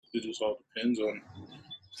It just all depends on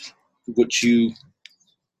what you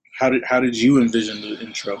how did you envision the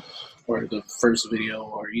intro or the first video,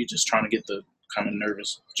 or are you just trying to get the kind of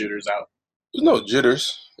nervous jitters out? There's no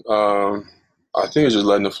jitters. I think it's just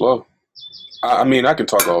letting it flow. I mean, I can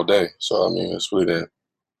talk all day, so I mean, it's really that.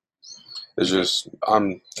 It's Okay. just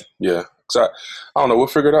yeah. 'Cause I don't know. We'll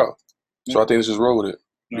figure it out. Yeah. So I think let's just roll with it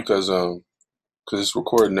Okay. because it's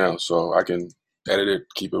recorded now, so I can edit it,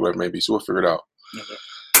 keep it where it may be. So we'll figure it out. Okay.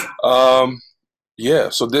 Um, yeah.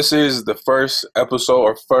 So this is the first episode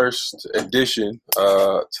or first edition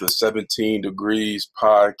to the 17 Degrees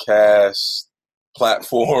podcast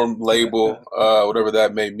platform label, whatever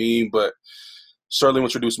that may mean, but. Certainly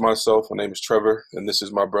introduce myself. My name is Trevor, and this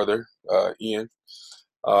is my brother, Ian.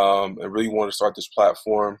 And really want to start this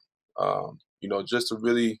platform, just to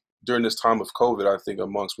really, during this time of COVID, I think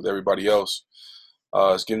amongst with everybody else,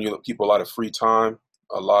 it's giving people a lot of free time,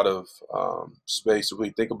 a lot of space to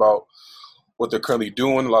really think about what they're currently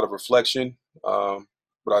doing, a lot of reflection.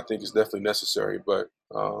 But I think it's definitely necessary. But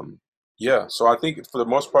yeah, so I think for the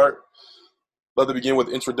most part, love to begin with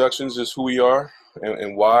introductions, just who we are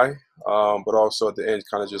and why, but also at the end,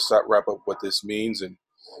 kind of just wrap up what this means and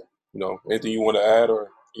anything you want to add or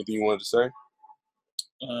anything you wanted to say.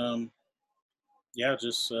 Um, yeah,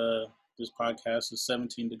 just this podcast is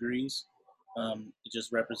 17 degrees. It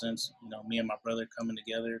just represents, me and my brother coming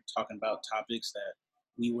together, talking about topics that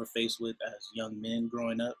we were faced with as young men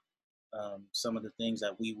growing up. Some of the things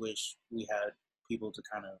that we wish we had people to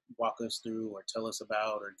kind of walk us through or tell us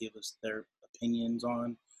about or give us their opinions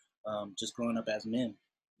on. Just growing up as men,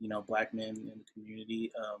 black men in the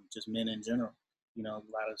community, just men in general. A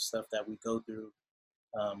lot of stuff that we go through.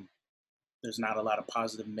 Um, there's not a lot of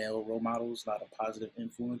positive male role models, a lot of positive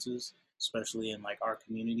influences, especially in like our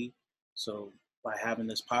community. So by having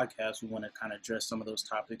this podcast, we want to kind of address some of those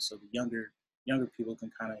topics so the younger people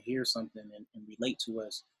can kind of hear something and relate to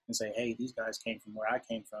us and say, hey, these guys came from where I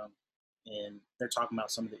came from, and they're talking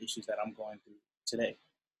about some of the issues that I'm going through today.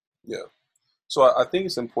 Yeah. So I think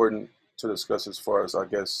it's important to discuss as far as I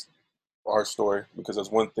guess our story because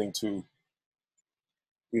there's one thing to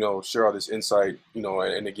share all this insight,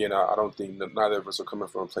 and again, I don't think that neither of us are coming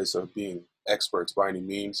from a place of being experts by any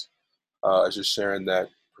means. It's just sharing that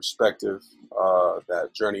perspective,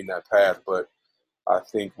 that journey, and that path. But I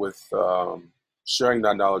think with sharing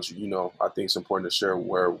that knowledge, I think it's important to share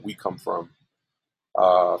where we come from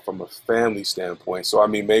a family standpoint. So, I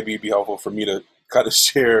mean, maybe it'd be helpful for me to kind of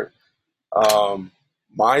share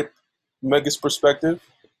my Mega's perspective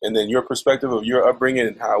and then your perspective of your upbringing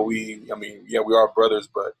and how I mean, yeah, we are brothers,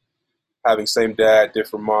 but having same dad,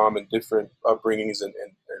 different mom, and different upbringings and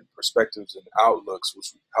perspectives and outlooks,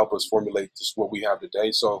 which help us formulate just what we have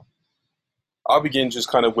today. So I'll begin just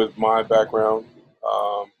kind of with my background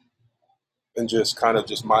um, and just kind of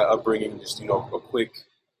just my upbringing, just, a quick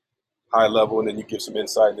high level, and then you give some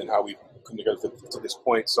insight and how we come together to this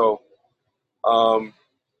point. So um,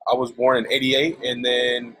 I was born in '88, and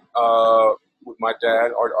then with my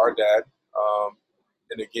dad, our dad,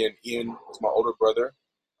 and again, Ian was my older brother.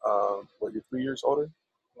 You're 3 years older?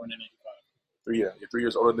 Born in 85. Yeah, you're 3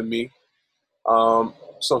 years older than me.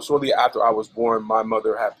 So shortly after I was born, my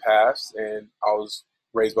mother had passed, and I was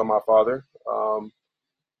raised by my father.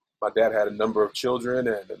 My dad had a number of children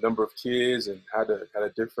and a number of kids, and had a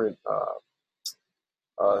different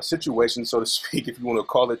situation, so to speak, if you want to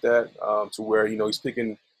call it that, to where he's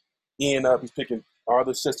picking Ian up, he's picking our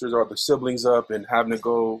other sisters or other siblings up, and having to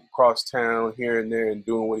go across town here and there and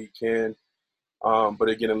doing what he can. But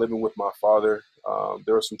again, in living with my father,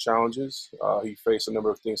 there were some challenges. He faced a number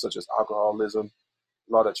of things such as alcoholism,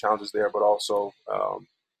 a lot of challenges there, but also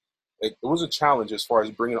it was a challenge as far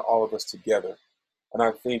as bringing all of us together. And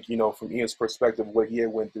I think, from Ian's perspective, what he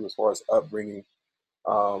had went through as far as upbringing,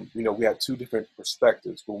 we had two different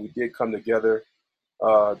perspectives. When we did come together,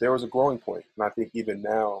 there was a growing point. And I think even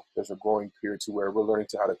now there's a growing period to where we're learning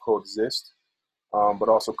to how to coexist, but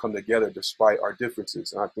also come together despite our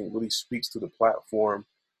differences. And I think really speaks to the platform,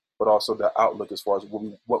 but also the outlook as far as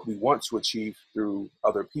what we want to achieve through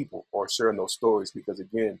other people or sharing those stories. Because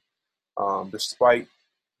again, despite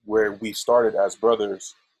where we started as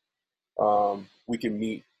brothers, we can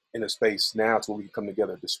meet in a space now to where we can come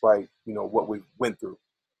together despite what we went through,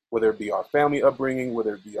 whether it be our family upbringing,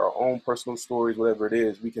 whether it be our own personal stories, whatever it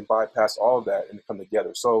is, we can bypass all of that and come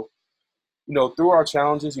together. So through our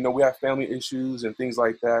challenges, we have family issues and things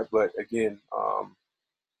like that, but again,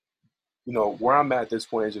 where I'm at this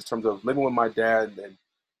point is just in terms of living with my dad and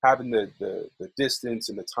having the distance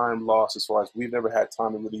and the time lost, as far as we've never had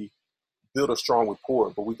time to really build a strong rapport,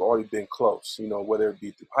 but we've already been close. Whether it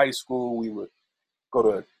be through high school, we would go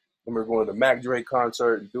to remember going to the Mac Dre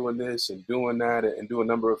concert and doing this and doing that and do a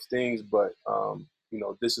number of things. But,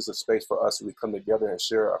 this is a space for us to come together and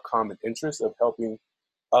share a common interest of helping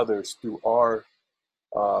others through our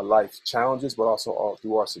life challenges, but also all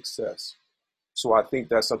through our success. So I think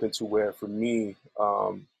that's something to where, for me,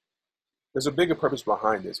 there's a bigger purpose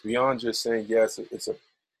behind this beyond just saying, yes, it's a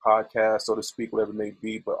podcast, so to speak, whatever it may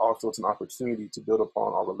be, but also it's an opportunity to build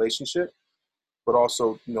upon our relationship, but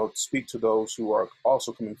also, speak to those who are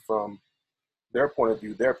also coming from their point of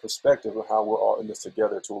view, their perspective of how we're all in this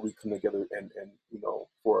together to where we come together and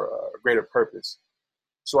for a greater purpose.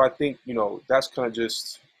 So I think, that's kind of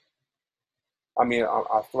just, I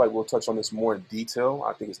feel like we'll touch on this more in detail.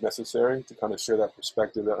 I think it's necessary to kind of share that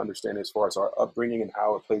perspective and understanding as far as our upbringing and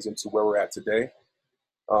how it plays into where we're at today.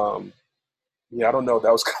 I don't know.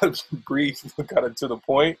 That was kind of brief, kind of to the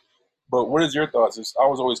point. But what is your thoughts? I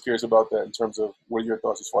was always curious about that in terms of what are your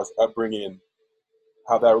thoughts as far as upbringing and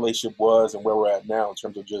how that relationship was and where we're at now in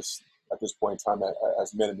terms of just at this point in time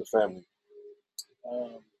as men in the family.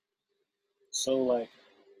 So like,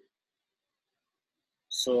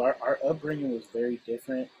 so our upbringing was very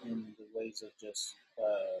different in the ways of just.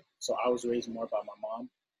 So I was raised more by my mom,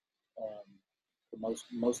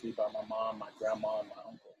 mostly by my mom, my grandma, and my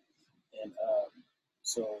uncle, and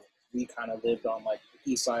so we kind of lived on like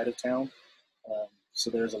the east side of town. So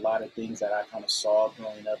there's a lot of things that I kind of saw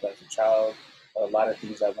growing up as a child, a lot of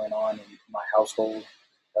things that went on in my household,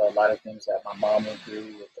 a lot of things that my mom went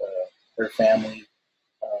through with her family.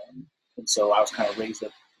 And so I was kind of raised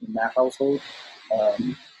up in that household.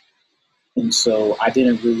 Um, and so I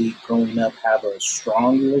didn't really, growing up, have a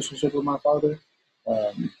strong relationship with my father.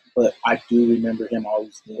 But I do remember him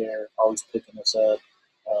always there, always picking us up,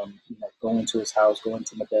 going to his house, going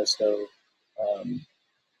to Modesto, um,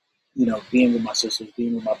 being with my sisters,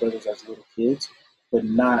 being with my brothers as little kids, but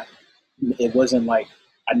not, it wasn't like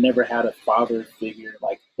I never had a father figure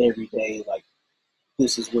like every day, like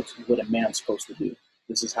this is what a man's supposed to do.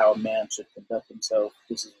 This is how a man should conduct himself.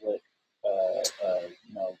 This is what,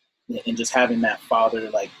 and just having that father,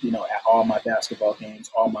 like, at all my basketball games,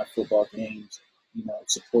 all my football games,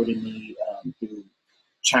 supporting me through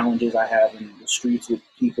challenges I have in the streets with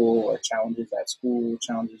people or challenges at school,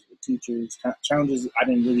 challenges with teachers, challenges I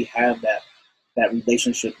didn't really have that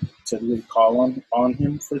relationship to really call on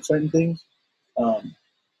him for certain things.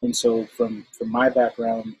 And so from my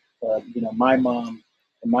background, my mom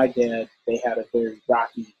and my dad, they had a very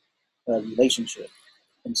rocky relationship.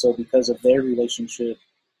 And so because of their relationship,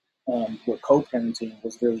 where co-parenting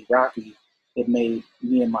was really rocky, it made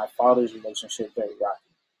me and my father's relationship very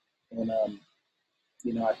rocky. And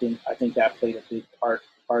I think that played a big part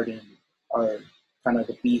in our kind of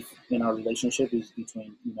the beef in our relationship is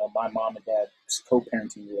between my mom and dad's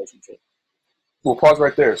co-parenting relationship. We'll pause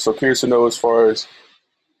right there. So curious to know as far as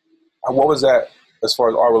what was that as far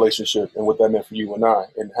as our relationship and what that meant for you and I,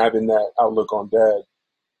 and having that outlook on dad.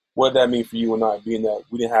 What did that mean for you and I, being that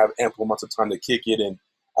we didn't have ample amounts of time to kick it, and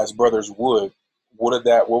as brothers would, what did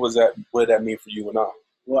that mean for you and I?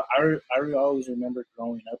 Well, I always remember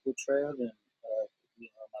growing up with Trev and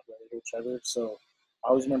my brother Trevor. So I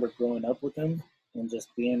always remember growing up with him and just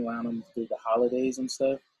being around him through the holidays and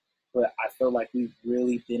stuff. But I felt like we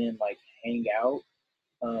really didn't like hang out.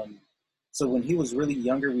 So when he was really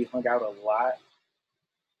younger, we hung out a lot.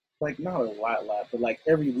 Like not a lot, but like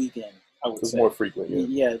every weekend, I would say. More frequent, yeah.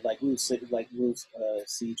 Yeah, like we would see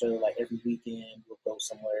each other like every weekend. We'll go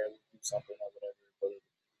somewhere, we'll do something or whatever, go to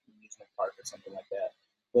the amusement park or something like that.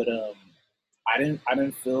 But I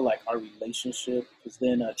didn't feel like our relationship, because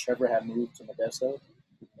then Trevor had moved to Modesto,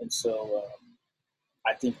 and so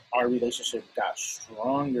I think our relationship got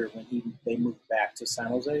stronger when they moved back to San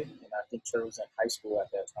Jose, and I think Trevor was in high school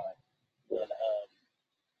at that time.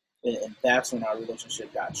 And that's when our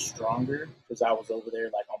relationship got stronger because I was over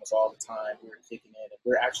there like almost all the time. We were kicking it, and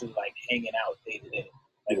we are actually like hanging out day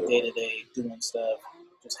to day, doing stuff,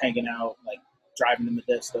 just hanging out, like driving to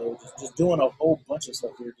Modesto, just doing a whole bunch of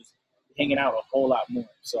stuff. We were just hanging out a whole lot more.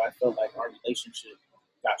 So I felt like our relationship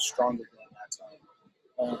got stronger during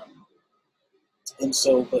that time. And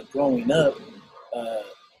so, but growing up,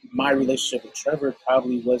 my relationship with Trevor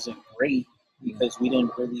probably wasn't great because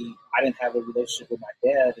I didn't have a relationship with my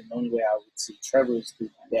dad, and the only way I would see Trevor is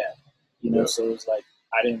through my dad, Yeah. So it's like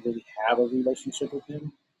I didn't really have a relationship with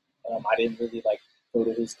him. I didn't really like go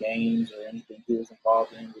to his games or anything he was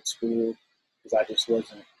involved in with school because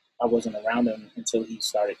I wasn't around him until he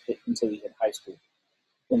hit high school.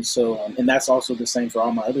 And so, and that's also the same for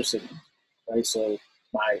all my other siblings, right? So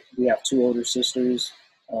we have two older sisters,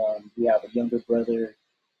 we have a younger brother.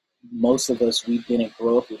 Most of us, we didn't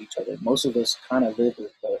grow up with each other. Most of us kind of lived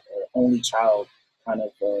with the only child kind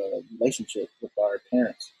of relationship with our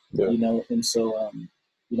parents, Yeah. and so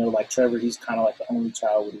like Trevor, he's kind of like the only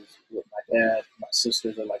child with my dad. My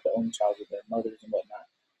sisters are like the only child with their mothers and whatnot,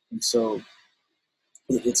 and so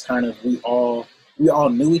it's kind of we all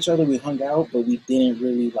knew each other, we hung out, but we didn't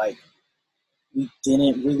really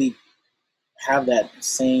have that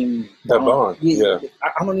same That bond. Yeah.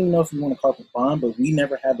 I don't even know if you want to call it a bond, but we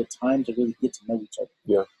never had the time to really get to know each other.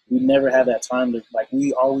 Yeah. We never had that time to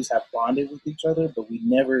we always have bonded with each other, but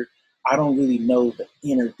I don't really know the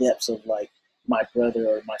inner depths of like my brother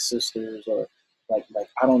or my sisters or like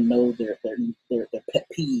I don't know their pet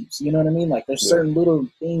peeves. You know what I mean? Like there's certain little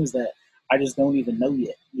things that I just don't even know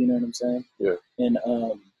yet. You know what I'm saying? Yeah. And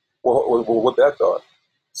well, with that thought,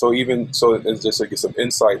 so it's just to get some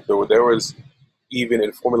insight, though, there was even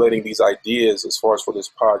in formulating these ideas as far as for this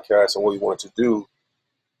podcast and what we wanted to do,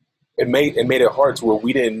 it made it hard to where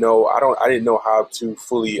we didn't know. I didn't know how to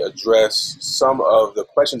fully address some of the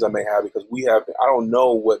questions I may have because I don't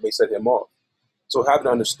know what may set him off. So having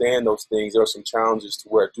to understand those things, there are some challenges to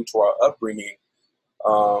where due to our upbringing,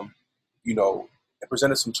 it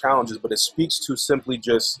presented some challenges, but it speaks to simply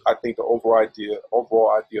just, I think, the overall idea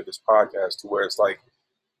of this podcast to where it's like,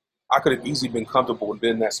 I could have easily been comfortable and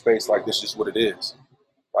been in that space like this is what it is.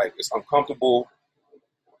 Like it's uncomfortable.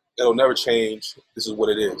 It'll never change. This is what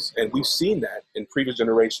it is. And we've seen that in previous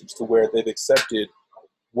generations to where they've accepted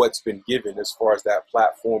what's been given as far as that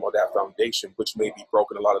platform or that foundation, which may be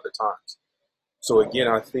broken a lot of the times. So again,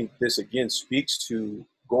 I think this again speaks to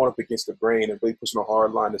going up against the grain and really pushing a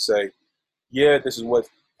hard line to say, yeah, this is what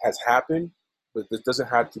has happened, but this doesn't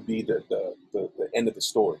have to be the end of the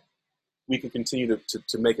story. We can continue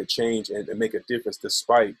to make a change and make a difference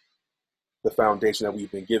despite the foundation that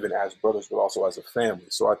we've been given as brothers, but also as a family.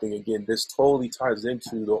 So I think, again, this totally ties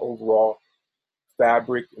into the overall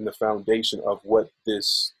fabric and the foundation of what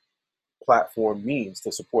this platform means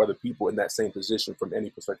to support other people in that same position from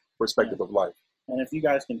any perspective of life. And if you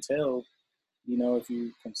guys can tell, if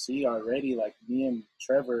you can see already, like me and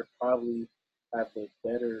Trevor probably have the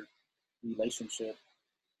better relationship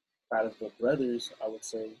out of the brothers, I would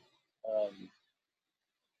say.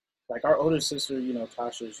 Like our older sister,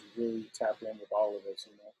 Tasha's really tapped in with all of us,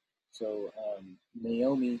 So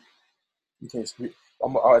Naomi, you can't speak.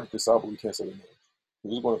 I'll edit this out, but we can't say the name.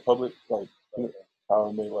 We're just going to public, like,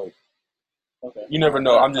 how they like. Okay. You never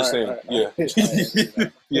know. I'm just saying, yeah.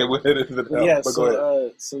 Yeah, we'll hit it to the top. Yeah, but go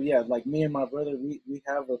ahead. Like me and my brother, we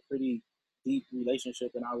have a pretty deep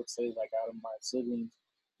relationship, and I would say like out of my siblings,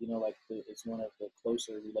 it's one of the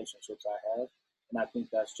closer relationships I have. And I think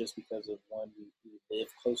that's just because of one, we live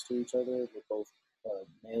close to each other. We're both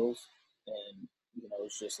males, and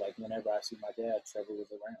it's just like whenever I see my dad, Trevor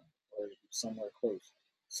was around or somewhere close.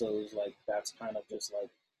 So it's like that's kind of just like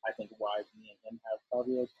I think why me and him have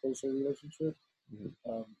probably a closer relationship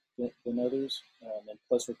than others, and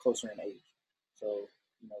plus we're closer in age. So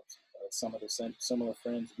some of the similar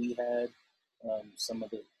friends we had, some of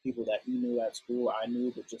the people that he knew at school, I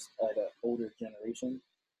knew, but just at an older generation.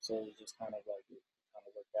 So it just kind of like it kind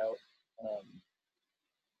of worked out.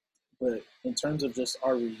 But in terms of just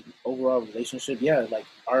our overall relationship, yeah, like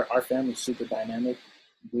our family's super dynamic.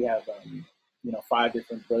 We have 5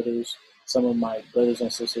 different brothers. Some of my brothers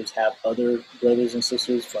and sisters have other brothers and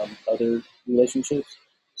sisters from other relationships.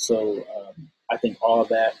 So I think all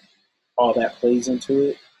that plays into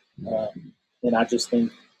it. And I just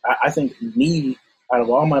think I think me out of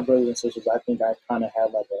all my brothers and sisters, I think I kind of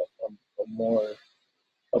had like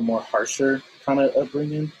a more harsher kind of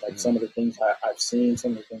upbringing. Like some of the things I've seen,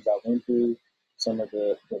 some of the things I went through, some of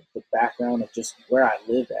the background of just where I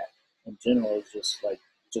live at in general is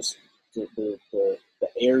just the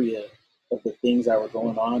area of the things that were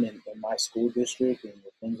going on in my school district and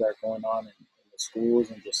the things that are going on in the schools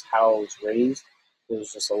and just how I was raised. There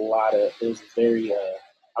was just it was very,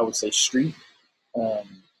 I would say, street.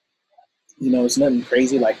 Um, it's nothing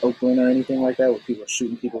crazy like Oakland or anything like that where people are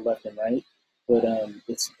shooting people left and right. But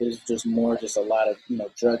it's just more just a lot of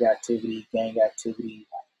drug activity, gang activity,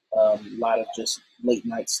 a lot of just late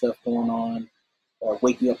night stuff going on.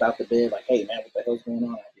 Wake you up out the bed like, hey man, what the hell's going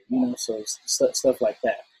on out here? So stuff like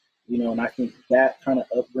that. And I think that kind of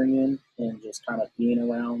upbringing and just kind of being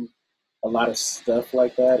around a lot of stuff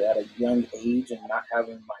like that at a young age and not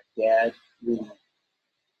having my dad really.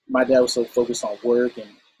 My dad was so focused on work and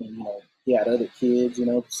he had other kids,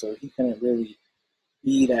 so he couldn't really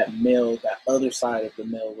be that other side of the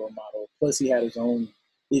male role model. Plus, he had his own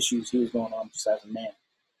issues he was going on just as a man,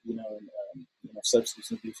 and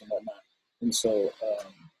substance abuse and whatnot.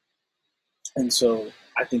 And so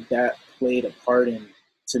I think that played a part in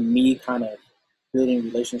to me kind of building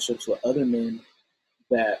relationships with other men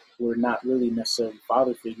that were not really necessarily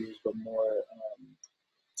father figures, but more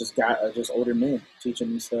just older men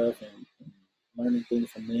teaching me stuff and learning things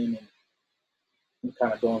from them and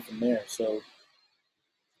kind of going from there. So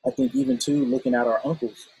I think even too looking at our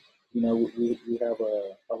uncles, we have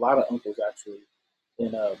a lot of uncles actually,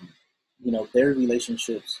 and their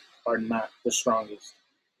relationships are not the strongest,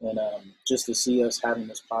 and just to see us having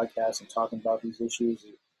this podcast and talking about these issues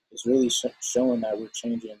is really showing that we're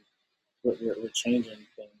changing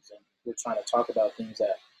things, and we're trying to talk about things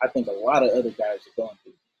that I think a lot of other guys are going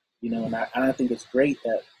through. And I think it's great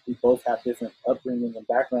that we both have different upbringings and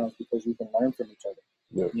backgrounds because we can learn from each other.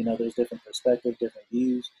 Yeah. There's different perspectives, different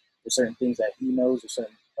views. There's certain things that he knows, there's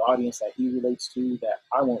certain audience that he relates to that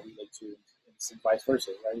I won't relate to, and vice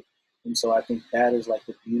versa, right? And so I think that is like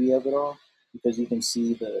the beauty of it all, because you can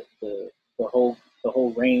see the whole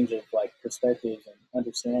range of like perspectives and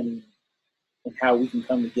understanding and how we can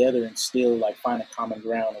come together and still like find a common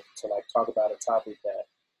ground to like talk about a topic that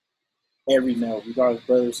every male, regardless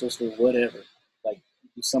brother, sister, whatever, like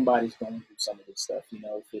somebody's going through some of this stuff.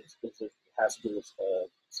 If it has to do with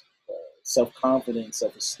self confidence,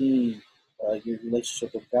 self esteem, your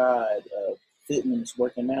relationship with God, fitness,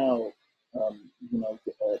 working out,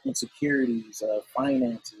 insecurities,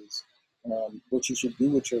 finances, what you should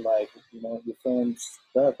do with your life. You're feeling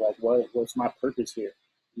stuck. Like, what's my purpose here?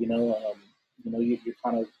 You're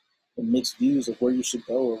kind of in mixed views of where you should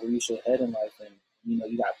go or where you should head in life, and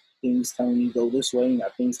you got things telling you go this way, and you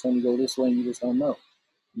got things telling you go this way, and you just don't know.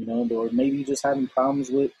 Or maybe you're just having problems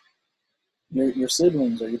with your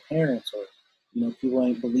siblings or your parents, or people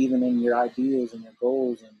ain't believing in your ideas and your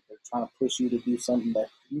goals, and they're trying to push you to do something that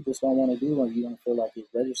you just don't want to do, or you don't feel like it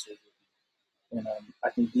registers with you. And I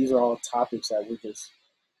think these are all topics that we're just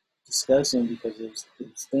discussing because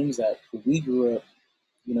it's things that when we grew up,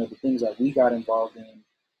 the things that we got involved in,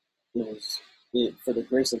 for the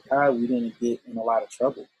grace of God, we didn't get in a lot of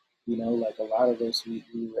trouble. Like a lot of us, we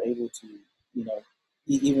were able to,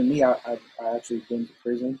 even me, I actually been to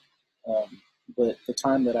prison. But the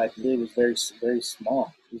time that I did was very, very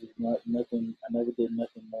small. It was nothing. I never did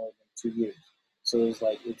nothing more than 2 years. So it's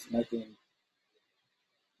nothing.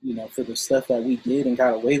 For the stuff that we did and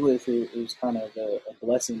got away with, it was kind of a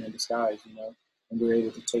blessing in disguise. And we were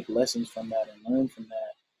able to take lessons from that and learn from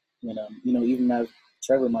that. And even as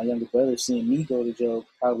Trevor, my younger brother, seeing me go to jail,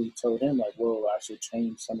 probably told him like, "Whoa, I should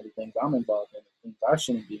change some of the things I'm involved in, the things I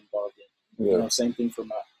shouldn't be involved in." Yeah. Same thing for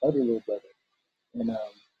my other little brother. And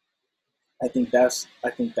I think that's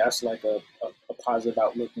like a positive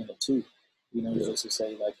outlook in it too. Just to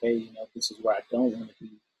say like, hey, this is where I don't want to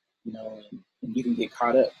be. And you can get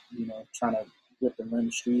caught up, trying to rip and run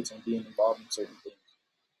the streets and being involved in certain things.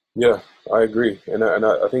 Yeah, I agree, and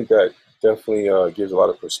I think that definitely gives a lot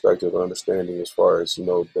of perspective and understanding as far as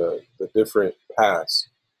the different paths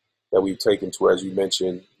that we've taken to, as you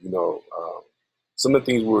mentioned, some of the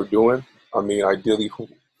things we were doing. I mean, ideally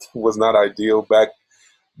was not ideal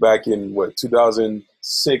back in what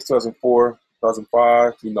 2006, 2004,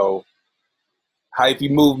 2005.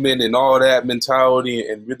 Hyphy movement and all that mentality,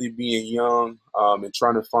 and really being young, and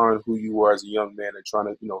trying to find who you are as a young man and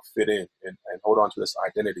trying to fit in and hold on to this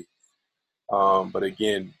identity. But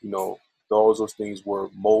again, those things were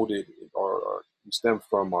molded or stem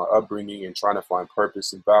from our upbringing and trying to find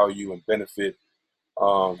purpose and value and benefit,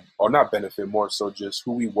 or not benefit, more so just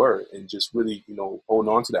who we were and just really,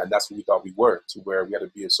 holding on to that. And that's what we thought we were, to where we had to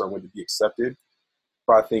be a certain way to be accepted.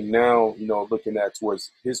 But I think now, looking at towards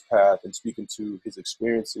his path and speaking to his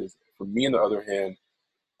experiences, for me, on the other hand,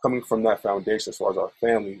 coming from that foundation as far as our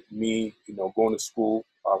family, me, going to school,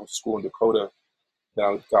 I went to school in Dakota.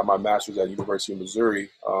 Now got my master's at University of Missouri,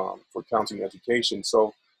 for counseling education.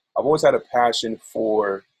 So I've always had a passion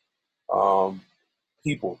for um,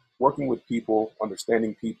 people, working with people,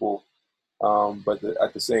 understanding people. But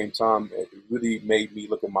at the same time, it really made me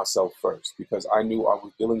look at myself first, because I knew I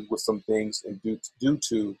was dealing with some things, and due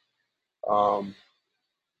to um,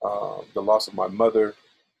 the loss of my mother,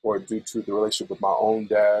 or due to the relationship with my own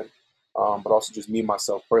dad, but also just me,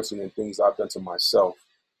 myself personally, and things I've done to myself.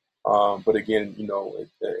 But again,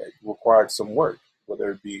 it required some work, whether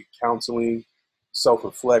it be counseling,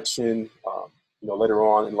 self-reflection, later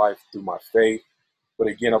on in life through my faith. But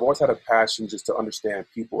again, I've always had a passion just to understand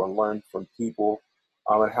people and learn from people,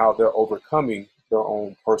 and how they're overcoming their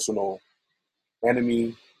own personal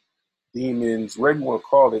enemy, demons, whatever you want to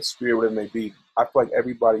call it, spirit, whatever it may be. I feel like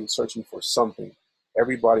everybody is searching for something.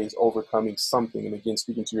 Everybody is overcoming something. And again,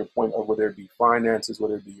 speaking to your point of whether it be finances,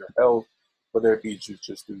 whether it be your health, whether it be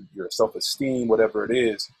just through your self-esteem, whatever it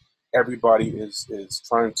is, everybody is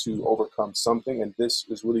trying to overcome something. And this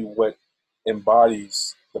is really what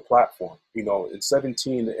embodies the platform. You know, in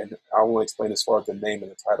 17, and I want to explain as far as the name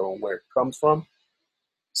and the title and where it comes from.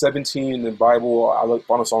 17 in the Bible, I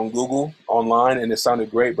found this on Google online, and it sounded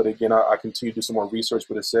great. But again, I continue to do some more research,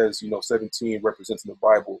 but it says, 17 represents in the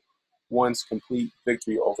Bible one's complete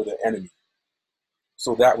victory over the enemy.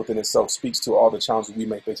 So that within itself speaks to all the challenges we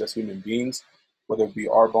may face as human beings, whether it be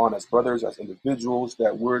our bond as brothers, as individuals,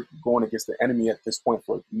 that we're going against the enemy at this point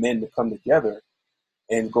for men to come together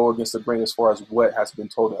and go against the grain as far as what has been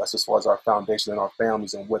told to us, as far as our foundation and our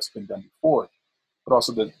families and what's been done before. But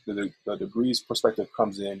also the degrees perspective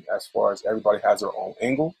comes in as far as everybody has their own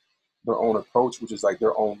angle, their own approach, which is like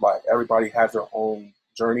their own life. Everybody has their own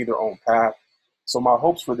journey, their own path. So my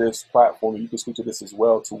hopes for this platform, and you can speak to this as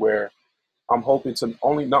well, to where I'm hoping to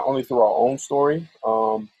not only through our own story,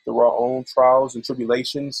 through our own trials and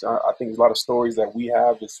tribulations. I think there's a lot of stories that we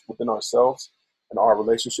have just within ourselves and our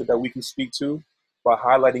relationship that we can speak to, by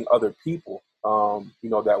highlighting other people,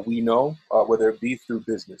 that we know, whether it be through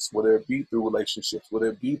business, whether it be through relationships, whether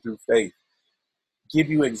it be through faith. Give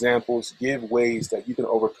you examples, give ways that you can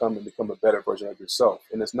overcome and become a better version of yourself.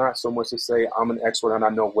 And it's not so much to say I'm an expert and I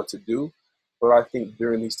know what to do, but I think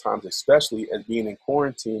during these times, especially as being in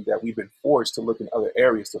quarantine, that we've been forced to look in other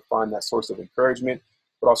areas to find that source of encouragement,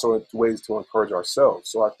 but also ways to encourage ourselves.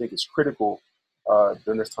 So I think it's critical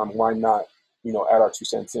during this time. Why not, add our 2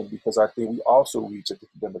 cents in? Because I think we also reach a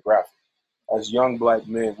different demographic. As young Black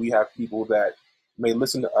men, we have people that may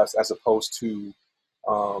listen to us as opposed to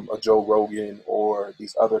a Joe Rogan or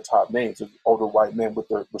these other top names, older white men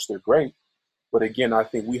which they're great. But again, I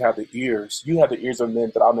think we have the ears. You have the ears of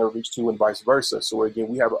men that I'll never reach to, and vice versa. So again,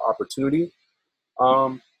 we have an opportunity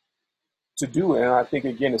to do it. And I think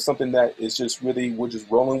again, it's something that is just really, we're just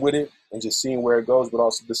rolling with it and just seeing where it goes. But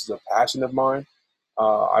also, this is a passion of mine.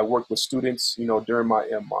 I work with students, during my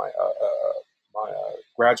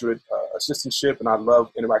graduate assistantship, and I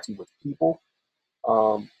love interacting with people.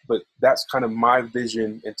 But that's kind of my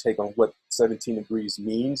vision and take on what 17 Degrees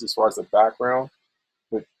means as far as the background.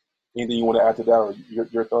 But anything you want to add to that, or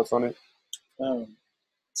your thoughts on it?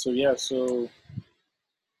 So yeah, so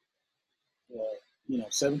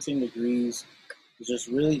 17 Degrees is just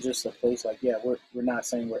really just a place like, yeah, we're not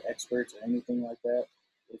saying we're experts or anything like that.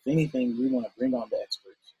 If anything, we want to bring on the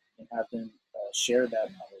experts and have them share that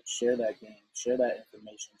knowledge, share that game, share that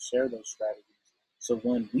information, share those strategies. So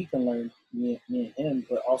when we can learn, me and him,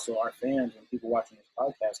 but also our fans and people watching this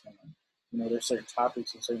podcast can learn. There's certain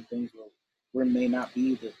topics and certain things where we may not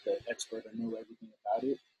be the expert or know everything about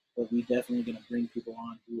it, but we definitely going to bring people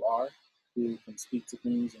on who can speak to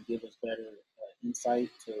things and give us better insight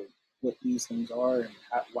to what these things are and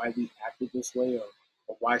why we acted this way,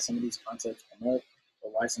 or why some of these concepts come up,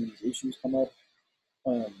 or why some of these issues come up.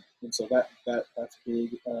 And so that's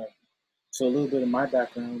big. So a little bit of my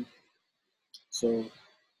background. So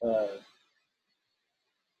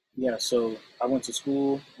so I went to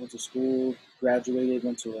school, graduated,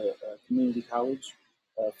 went to a community college.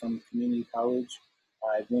 From community college,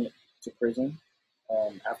 I went to prison.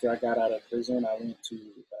 After I got out of prison, I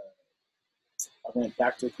went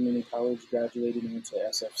back to community college, graduated, and went to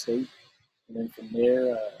SF State. And then from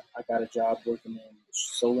there, I got a job working in the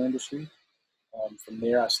solar industry. From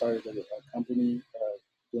there, I started a company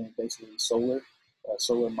doing basically solar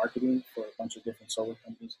marketing for a bunch of different solar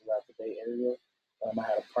companies throughout the Bay Area. I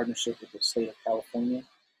had a partnership with the state of California,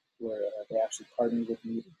 where they actually partnered with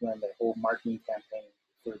me to run their whole marketing campaign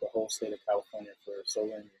for the whole state of California for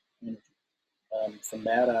solar energy. From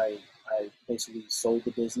that, I basically sold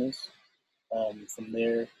the business. From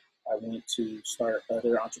there, I went to start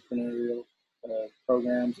other entrepreneurial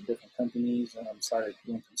programs in different companies. Started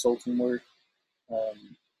doing consulting work.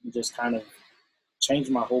 Just kind of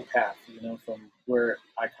changed my whole path, from where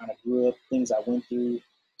I kind of grew up, things I went through,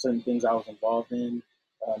 certain things I was involved in.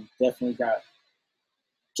 Definitely got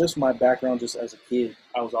just my background just as a kid.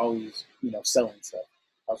 I was always, selling stuff.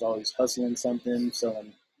 I was always hustling something,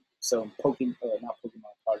 selling not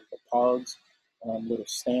Pokemon cards, but Pogs, little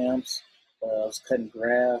stamps. I was cutting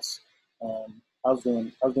grass. I was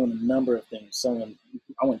doing a number of things.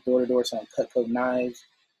 I went door to door selling Cutco knives.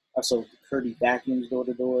 I sold Kirby vacuums door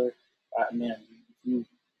to door. Man,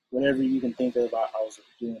 whatever you can think of, I was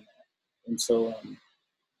doing that. And so,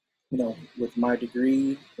 with my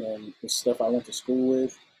degree and the stuff I went to school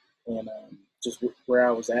with, and just where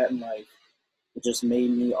I was at in life, it just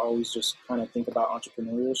made me always just kind of think about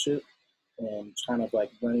entrepreneurship and kind of like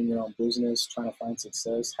running your own business, trying to find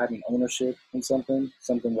success, having ownership in something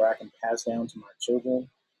where I can pass down to my children,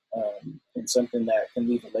 and something that can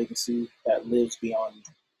leave a legacy that lives beyond me.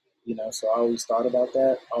 So I always thought about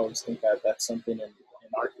that. I always think that that's something in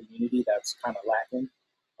our community that's kind of lacking.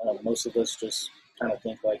 Most of us just kind of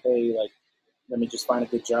think like, hey, like, let me just find a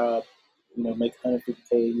good job, make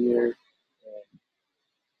 150K a year,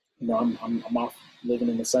 and I'm off living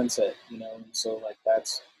in the sunset, and so like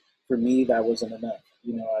that's for me that wasn't enough.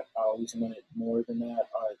 I always wanted more than that.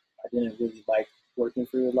 I didn't really like working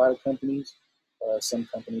for a lot of companies. Some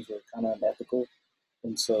companies were kind of unethical,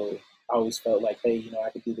 and so I always felt like, hey, I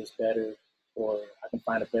could do this better, or I can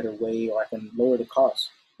find a better way, or I can lower the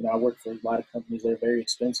cost. I work for a lot of companies that are very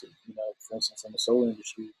expensive. For instance, in the solar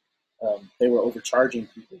industry, they were overcharging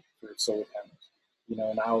people for solar panels.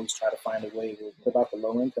 And I always try to find a way. Well, what about the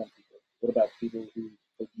low income people? What about people who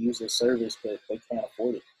use the service but they can't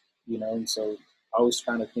afford it? And so I always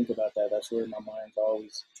trying to think about that. That's where my mind's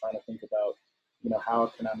always trying to think about, how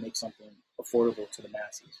can I make something affordable to the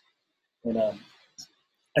masses? And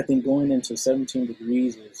I think going into 17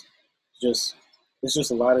 degrees is just it's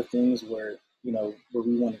just a lot of things where where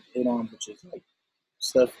we want to hit on, which is like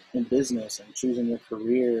stuff in business and choosing your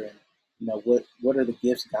career, and what are the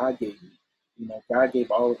gifts God gave you. God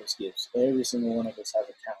gave all of us gifts. Every single one of us has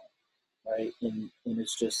a talent, right? And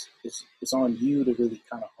it's on you to really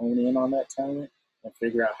kind of hone in on that talent and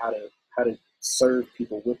figure out how to serve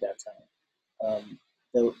people with that talent.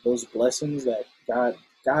 Those blessings that God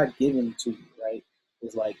given to you, right?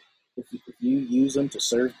 Is like if you use them to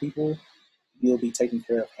serve people, you'll be taken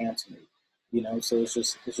care of handsomely. So it's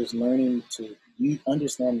just learning to you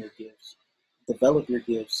understand your gifts, develop your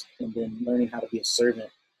gifts, and then learning how to be a servant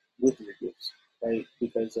with your gifts, right?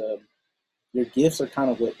 Because your gifts are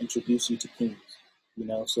kind of what introduce you to kings.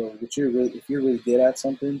 So if you're really good at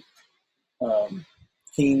something,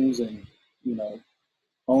 kings and you know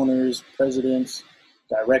owners, presidents,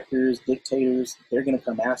 directors, dictators, they're going to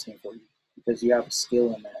come asking for you because you have a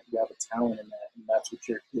skill in that, you have a talent in that, and that's what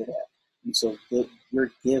you're good at. And so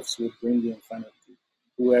your gifts will bring you in front of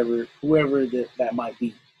whoever that might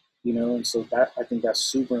be, And so that I think that's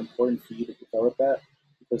super important for you to develop that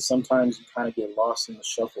because sometimes you kind of get lost in the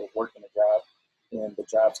shuffle of working a job, and the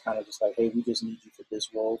job's kind of just like, hey, we just need you for this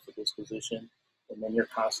role, for this position, and then you're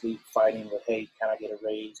constantly fighting with, hey, can I get a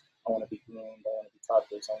raise? I want to be groomed. I want to be taught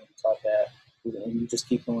this. I want to be taught that. And you just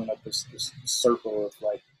keep going up this circle of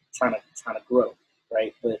like trying to grow,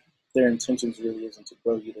 right? But their intentions really isn't to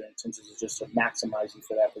grow you. Their intentions is just to maximize you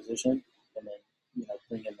for that position, and then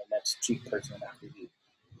bring in the next cheap person after you,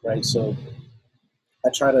 right? So I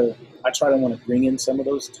try to want to bring in some of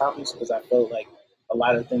those topics because I felt like a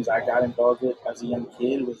lot of things I got involved with as a young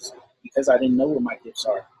kid was because I didn't know what my gifts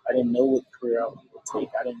are. I didn't know what career I would take.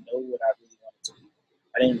 I didn't know what I really wanted to do.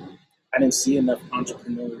 I didn't see enough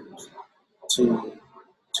entrepreneurs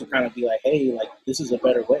to kind of be like, hey, like this is a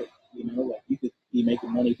better way. Like you could be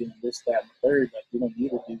making money doing this, that, and the third. Like you don't need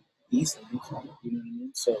to do these things. You know what I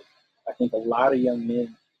mean? So I think a lot of young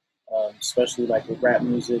men, especially like with rap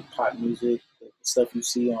music, pop music, the stuff you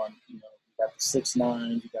see on, you got the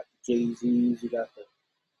 6ix9ine, you got the Jay-Z's, you got the,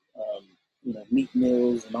 Meek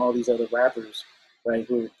Mills and all these other rappers, right,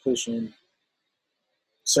 who are pushing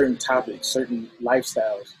certain topics, certain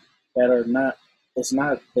lifestyles that are not. It's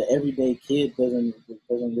not the everyday kid doesn't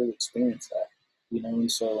really experience that,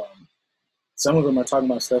 And so some of them are talking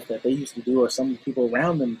about stuff that they used to do, or some people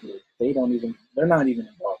around them do. They're not even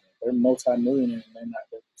involved. They're multi-millionaires, and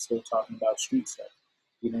they're still talking about street stuff,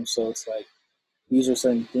 So it's like these are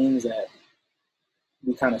certain things that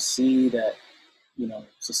we kind of see that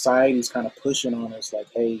society's kind of pushing on us, like,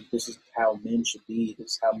 hey, this is how men should be.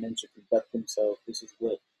 This is how men should conduct themselves. This is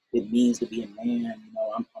what it means to be a man.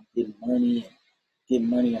 I'm getting money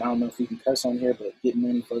and I don't know if we can cuss on here, but get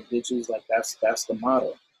money for bitches, like that's the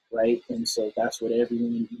motto, right? And so that's what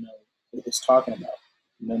everyone is talking about.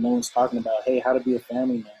 No one's talking about, hey, how to be a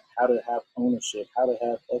family man, how to have ownership, how to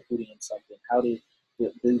have equity in something, how to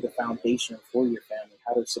build the foundation for your family,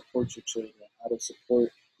 how to support your children, how to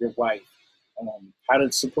support your wife, how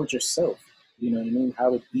to support yourself. You know what I mean?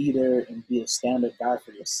 How to be there and be a stand-up guy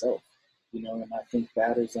for yourself. And I think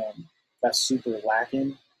that's super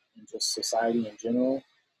lacking in just society in general.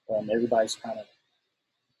 Everybody's kind of,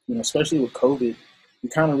 especially with COVID, you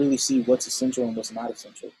kind of really see what's essential and what's not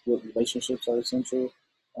essential. What relationships are essential,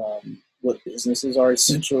 what businesses are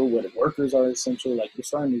essential, what workers are essential. Like you're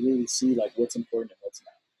starting to really see like what's important and what's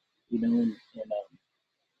not.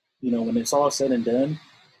 When it's all said and done,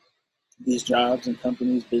 these jobs and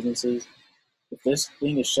companies, businesses, if this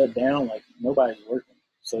thing is shut down, like nobody's working.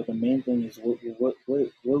 So the main thing is what do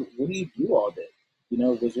you do all day?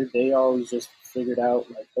 Was your day always just figured out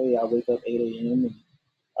like, hey, I wake up 8 a.m. and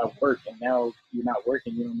I work, and now you're not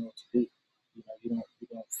working, you don't know what to do. You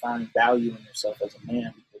don't find value in yourself as a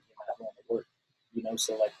man because you're not going to work.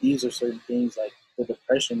 So like these are certain things like the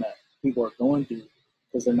depression that people are going through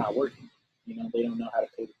because they're not working. They don't know how to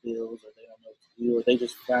pay the bills, or they don't know what to do, or they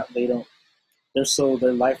just found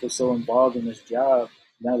their life was so involved in this job.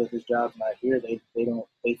 Now that this job's not here, they feel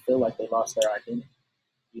like they lost their identity.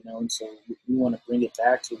 And so we want to bring it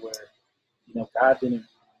back to where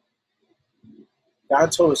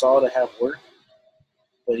God told us all to have work,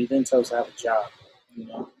 but He didn't tell us to have a job. You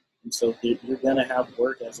know, and so you're gonna have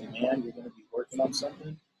work as a man. You're gonna be working on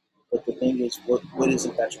something, but the thing is, what is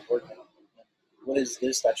it that you're working on? What is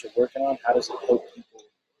this that you're working on? How does it help people?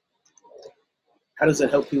 How does it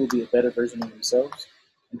help people be a better version of themselves?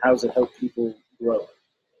 And how does it help people grow?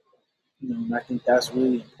 And I think that's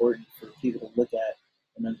really important for people to look at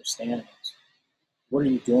and understand. Is what are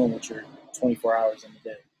you doing with your 24 hours in the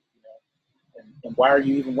day? And why are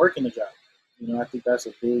you even working the job? I think that's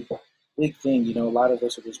a big thing. A lot of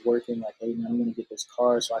us are just working like, hey man, I'm gonna get this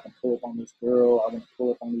car so I can pull up on this girl. I'm gonna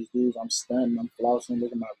pull up on these dudes. I'm stunting. I'm flossing.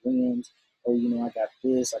 Look at my rims. Oh, I got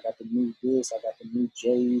this. I got the new this. I got the new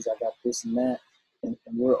J's. I got this and that. And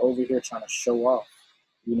we're over here trying to show off.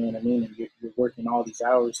 You know what I mean? And you're working all these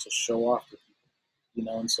hours to show off to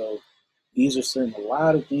people. And so these are a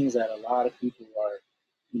lot of things that a lot of people are,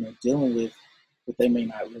 dealing with, but they may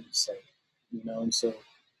not really say. And so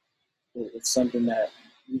it's something that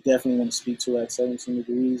we definitely want to speak to at 17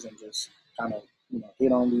 degrees and just kind of,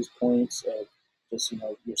 hit on these points of just,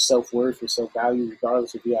 your self-worth, your self-value,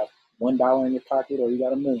 regardless if you have $1 in your pocket or you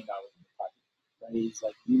got $1 million in your pocket. Right? It's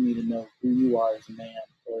like you need to know who you are as a man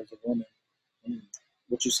or as a woman and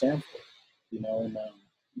what you stand for. And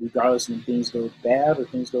regardless when things go bad or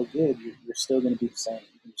things go good, you're still going to be the same.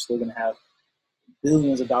 You're still going to have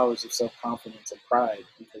billions of dollars of self-confidence and pride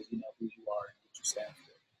because you know who you are and what you stand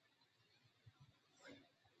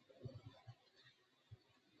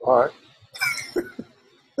All right.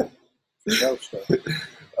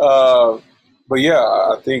 for. But yeah,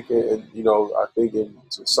 I think, to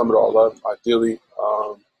sum it all up, ideally,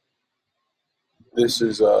 this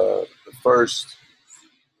is the first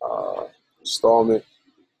installment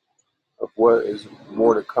of what is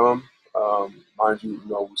more to come. Mind you,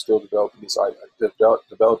 we're still developing this idea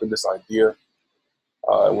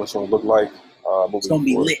and what it's going to look like moving It's going to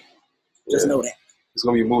be forward. lit. Just Yeah. know that. It's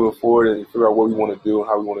going to be moving forward and figure out what we want to do and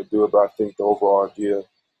how we want to do it. But I think the overall idea,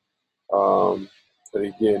 and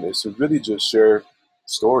again, is to really just share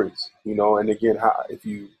stories, and again,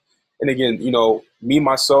 me,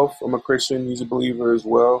 myself, I'm a Christian, he's a believer as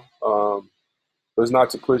well. But it's not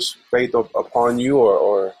to push faith upon you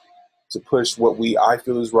or to push what I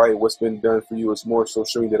feel is right, what's been done for you. It's more so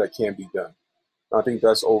showing that it can be done. And I think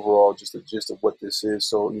that's overall just the gist of what this is.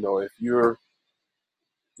 So, if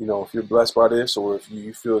you're blessed by this or if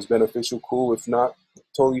you feel it's beneficial, cool. If not,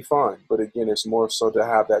 totally fine. But again, it's more so to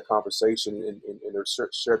have that conversation and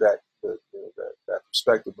share that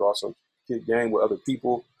perspective, but also gain with other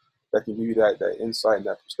people that can give you that insight and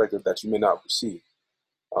that perspective that you may not receive.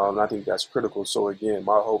 And I think that's critical. So again,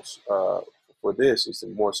 my hopes for this is to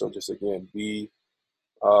more so just again be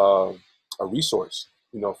a resource,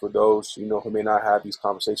 for those who may not have these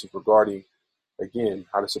conversations regarding again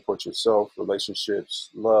how to support yourself, relationships,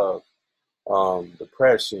 love,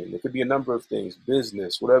 depression. It could be a number of things,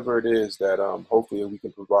 business, whatever it is that hopefully we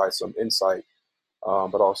can provide some insight,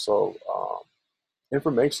 but also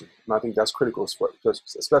information. And I think that's critical,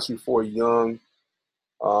 especially for young,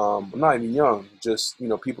 not even young, just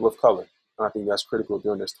people of color. And I think that's critical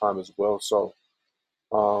during this time as well. So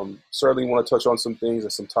certainly want to touch on some things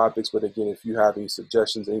and some topics. But again, if you have any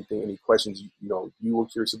suggestions, anything, any questions you were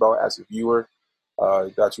curious about as a viewer,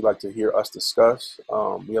 that you'd like to hear us discuss,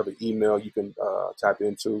 we have an email you can tap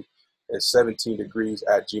into. It's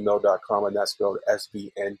 17degrees@gmail.com, and that's spelled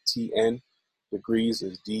SVNTN. Degrees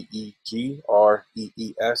is DEGREES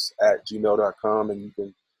 @gmail.com, and you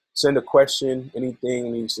can send a question, anything,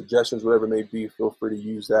 any suggestions, whatever it may be. Feel free to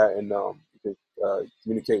use that, and you can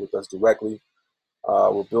communicate with us directly.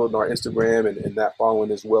 We're building our Instagram and that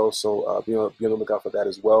following as well, so be on the lookout for that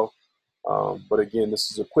as well. But again,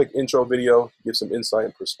 this is a quick intro video, give some insight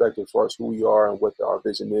and perspective as far as who we are and what our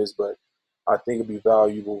vision is. But I think it'd be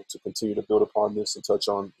valuable to continue to build upon this and touch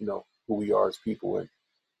on, who we are as people and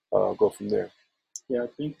go from there. Yeah, I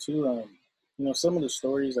think too, some of the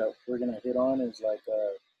stories that we're going to hit on is like,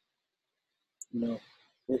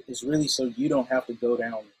 it's really so you don't have to go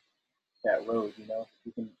down that road. You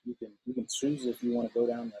can choose if you want to go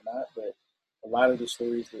down or not. But a lot of the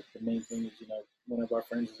stories, the main thing is, one of our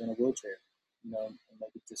friends is in a wheelchair, and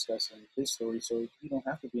like discussing his story, so you don't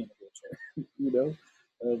have to be in a wheelchair.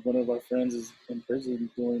 One of our friends is in prison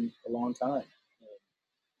doing a long time.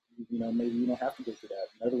 Maybe you don't have to go through that.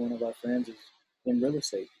 Another one of our friends is in real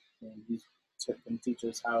estate, and he's going to teach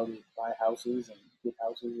us how to buy houses and get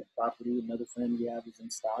houses and property. Another friend we have is in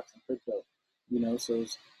stocks and crypto. So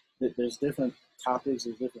there's different topics,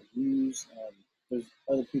 there's different views. There's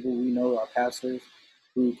other people we know, our pastors,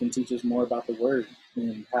 who can teach us more about the word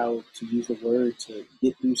and how to use the word to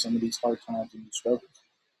get through some of these hard times and these struggles.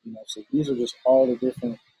 So these are just all the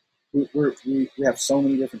different. We have so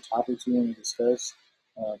many different topics we want to discuss,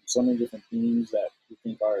 so many different themes that we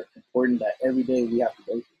think are important that every day we have to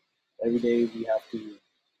go through. Every day we have to,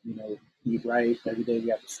 eat right. Every day we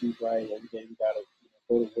have to sleep right. Every day we got to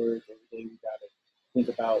go to work. Every day we got to think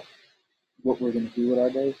about what we're going to do with our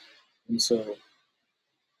day. And so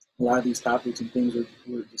a lot of these topics and things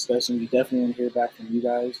we're discussing, we definitely want to hear back from you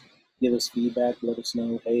guys. Give us feedback. Let us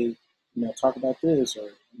know, hey, talk about this, or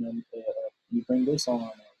you bring this on. Or,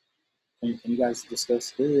 can you guys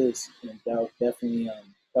discuss this? And that'll definitely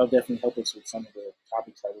help us with some of the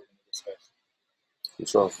topics that we're going to discuss. For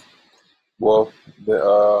sure. Well,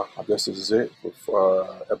 I guess this is it for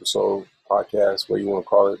episode podcast, where you want to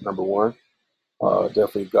call it, number 1.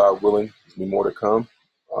 Definitely, God willing, there'll be more to come.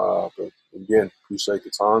 But again, appreciate the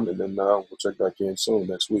time, and then we'll check back in soon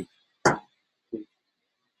next week.